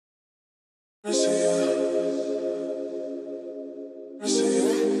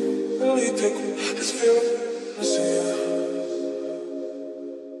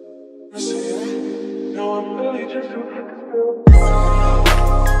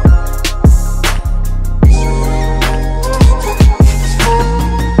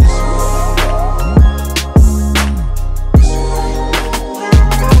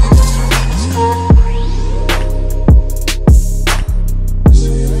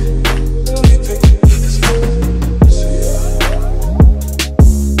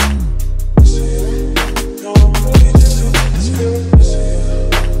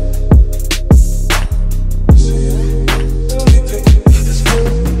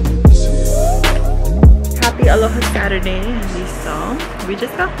Aloha Saturday, as you saw. We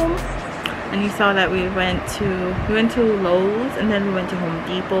just got home and you saw that we went to Lowe's and then we went to Home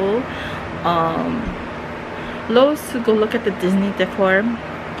Depot. Lowe's to go look at the Disney decor,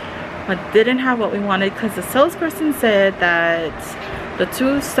 but didn't have what we wanted because the salesperson said that the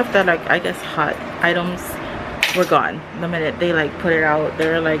two stuff that like I guess hot items were gone the minute they like put it out. They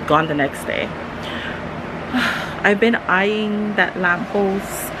were like gone the next day. I've been eyeing that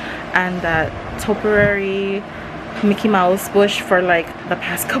lamppost and that temporary Mickey Mouse bush for like the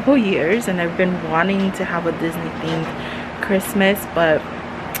past couple years, and I've been wanting to have a Disney themed Christmas, but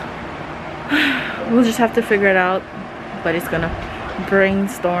we'll just have to figure it out. But it's gonna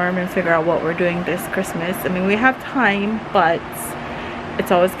brainstorm and figure out what we're doing this Christmas. I mean, we have time, but it's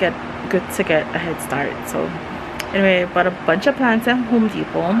always good to get a head start. So anyway, bought a bunch of plants at Home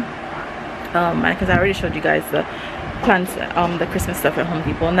Depot, because I already showed you guys the plants, the Christmas stuff at Home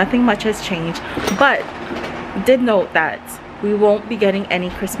Depot. Nothing much has changed, but did note that we won't be getting any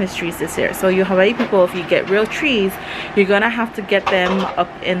Christmas trees this year. So you Hawaii people, if you get real trees, you're gonna have to get them up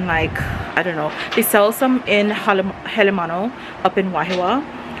in like, I don't know, they sell some in Halemano up in Wahiawa.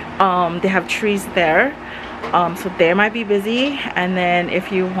 They have trees there, so they might be busy. And then if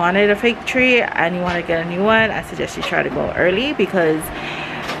you wanted a fake tree and you want to get a new one, I suggest you try to go early, because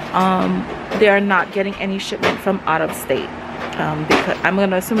they are not getting any shipment from out of state, because I'm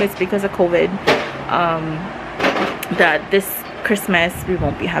gonna assume it's because of COVID, that this Christmas we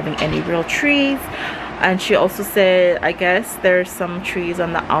won't be having any real trees. And she also said, I guess there's some trees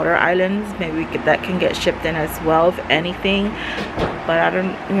on the outer islands, maybe that can get shipped in as well, if anything. But I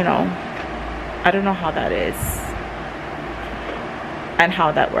don't know how that is and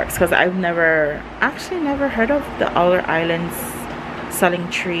how that works, because I've never heard of the outer islands selling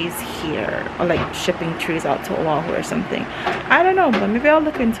trees here, or like shipping trees out to Oahu or something. I don't know, but maybe I'll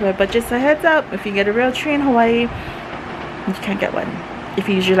look into it. But just a heads up, if you get a real tree in Hawaii, you can't get one. If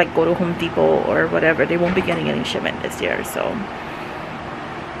you usually like go to Home Depot or whatever, they won't be getting any shipment this year. So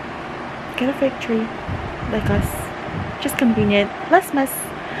get a fake tree like us, just convenient, less mess.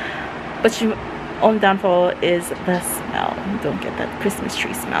 But your only downfall is the smell. You don't get that Christmas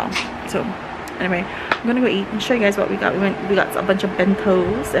tree smell. So anyway, I'm gonna go eat and show you guys what we got. We got a bunch of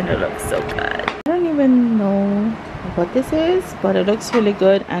bentos and it looks so good. I don't even know what this is, but it looks really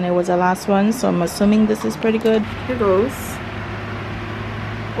good, and it was the last one, so I'm assuming this is pretty good. Here goes.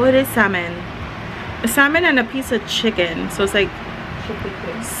 What is salmon? A salmon and a piece of chicken, so it's like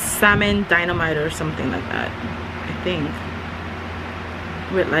salmon dynamite or something like that, I think,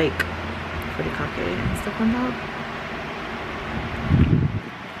 with like furikake and stuff on top.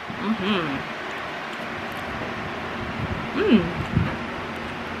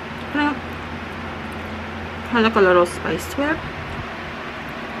 Has like a little spice to it,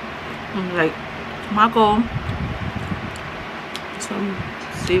 and like mako, some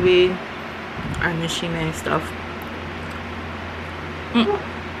seaweed and nishime stuff.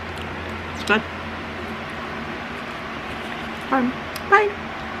 It's good. Bye.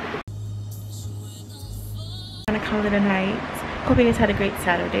 I'm gonna call it a night. Hope you guys had a great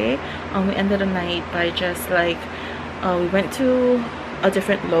Saturday. We ended the night by just like we went to a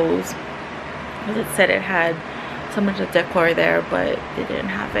different Lowe's, because it said it had some of the decor there, but they didn't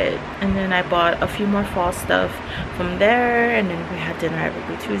have it. And then I bought a few more fall stuff from there, and then we had dinner at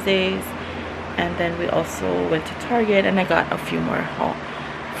Ruby Tuesdays. And then we also went to Target and I got a few more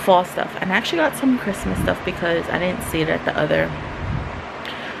fall stuff, and I actually got some Christmas stuff because I didn't see it at the other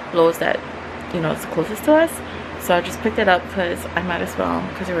Lowe's that, you know, it's closest to us. So I just picked it up because I might as well,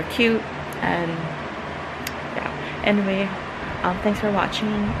 because they were cute. And yeah, anyway, thanks for watching,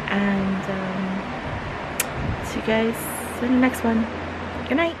 and see you guys in the next one.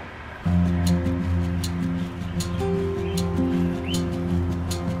 Good night.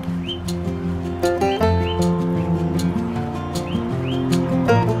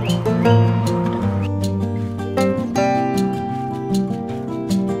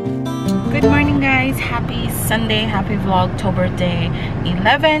 Good morning. guys, happy Sunday, happy Vlogtober day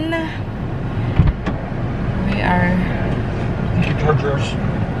 11. We are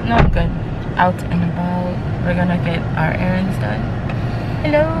no, I'm good, out and about. We're gonna get our errands done.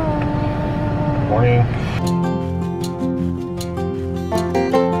 Hello. Morning.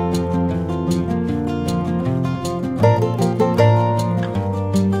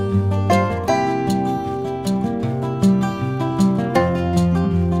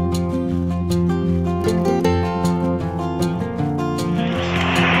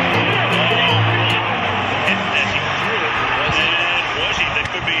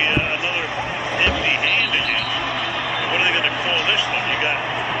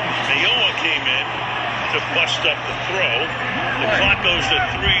 Bust up the throw. The clock goes to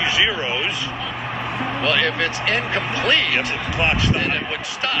 3 zeros. Well, if it's incomplete, If the clock stops, then it would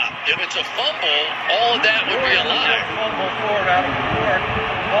stop. If it's a fumble, all of that would be allowed. Fumble forward out of the court.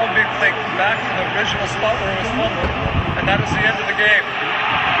 Ball being taken back to the original spot where it was fumbled, and that is the end of the game.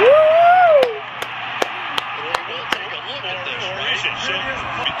 Well, we'll take a look at this, right? So,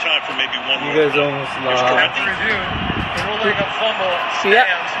 be time for maybe one more. You guys almost lost. After review, the ruling of fumble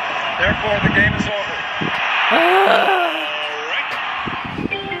stands. Therefore, the game is over.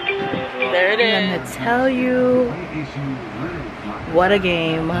 There it is. I'm gonna tell you what a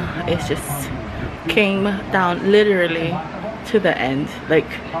game. It just came down literally to the end. Like,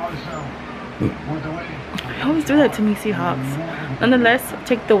 I always do that to me, Seahawks. Nonetheless,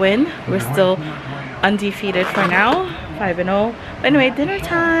 take the win. We're still undefeated for now, 5-0. But anyway, dinner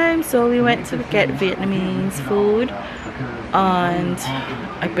time. So we went to get Vietnamese food, and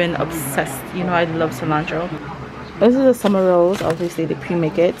I've been obsessed. You know, I love cilantro. This is a summer rolls. Obviously they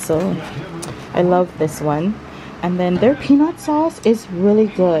pre-make it, so I love this one. And then their peanut sauce is really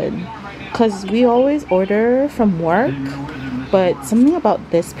good, because we always order from work, but something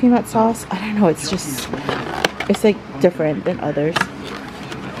about this peanut sauce, I don't know, it's like different than others.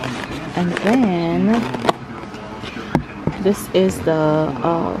 And then this is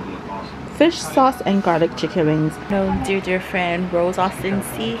the fish sauce and garlic chicken wings. Dear friend Rose Austin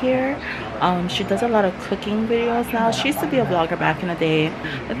C here. She does a lot of cooking videos now. She used to be a vlogger back in the day,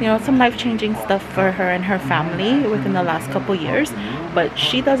 but, you know, some life-changing stuff for her and her family within the last couple years. But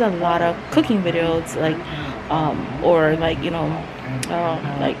she does a lot of cooking videos, like or like, you know,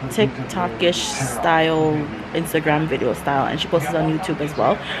 like TikTok-ish style, Instagram video style, and she posts it on YouTube as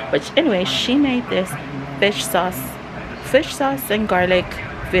well. But anyway, she made this fish sauce and garlic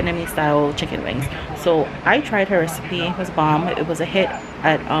Vietnamese style chicken wings. So I tried her recipe. It was bomb. It was a hit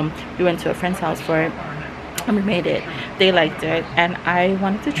at we went to a friend's house for it and we made it. They liked it, and I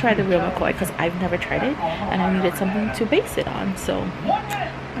wanted to try the real McCoy because I've never tried it and I needed something to base it on. So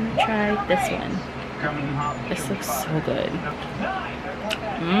I'm gonna try this one. This looks so good.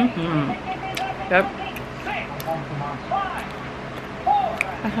 Yep.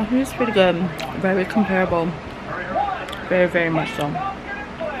 I think it's pretty good. Very comparable. Very much so.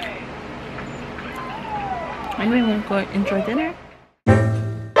 Anyway, we're going to enjoy dinner.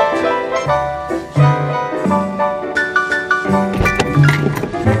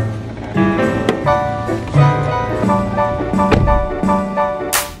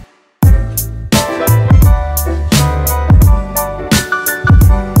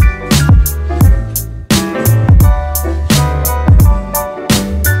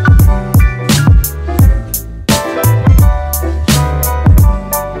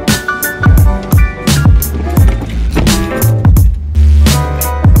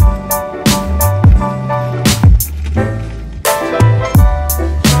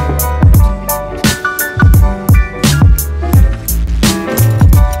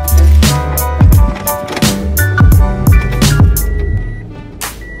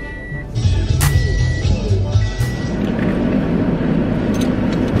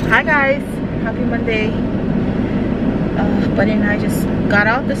 Hi guys, happy Monday. Buddy and I just got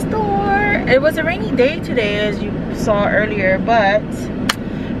out the store. It was a rainy day today, as you saw earlier, but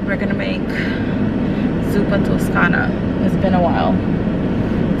we're gonna make zuppa toscana. It's been a while,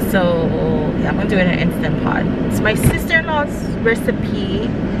 so yeah, I'm gonna do it in an Instant Pot. It's my sister-in-law's recipe,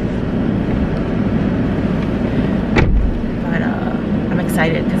 but I'm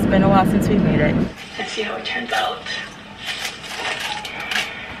excited because it's been a while since we made it. Let's see how it turns out.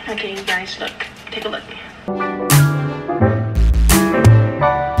 Okay, you guys, look. Take a look.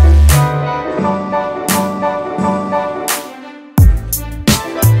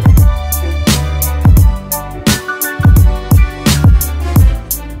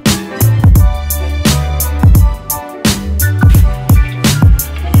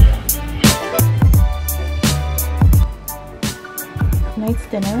 Tonight's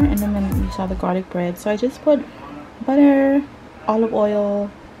dinner and then you saw the garlic bread. So I just put butter, olive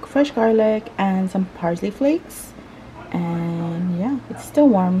oil, fresh garlic, and some parsley flakes. And yeah, it's still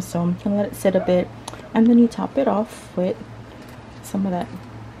warm, so I'm gonna let it sit a bit, and then you top it off with some of that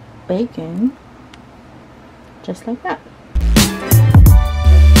bacon, just like that.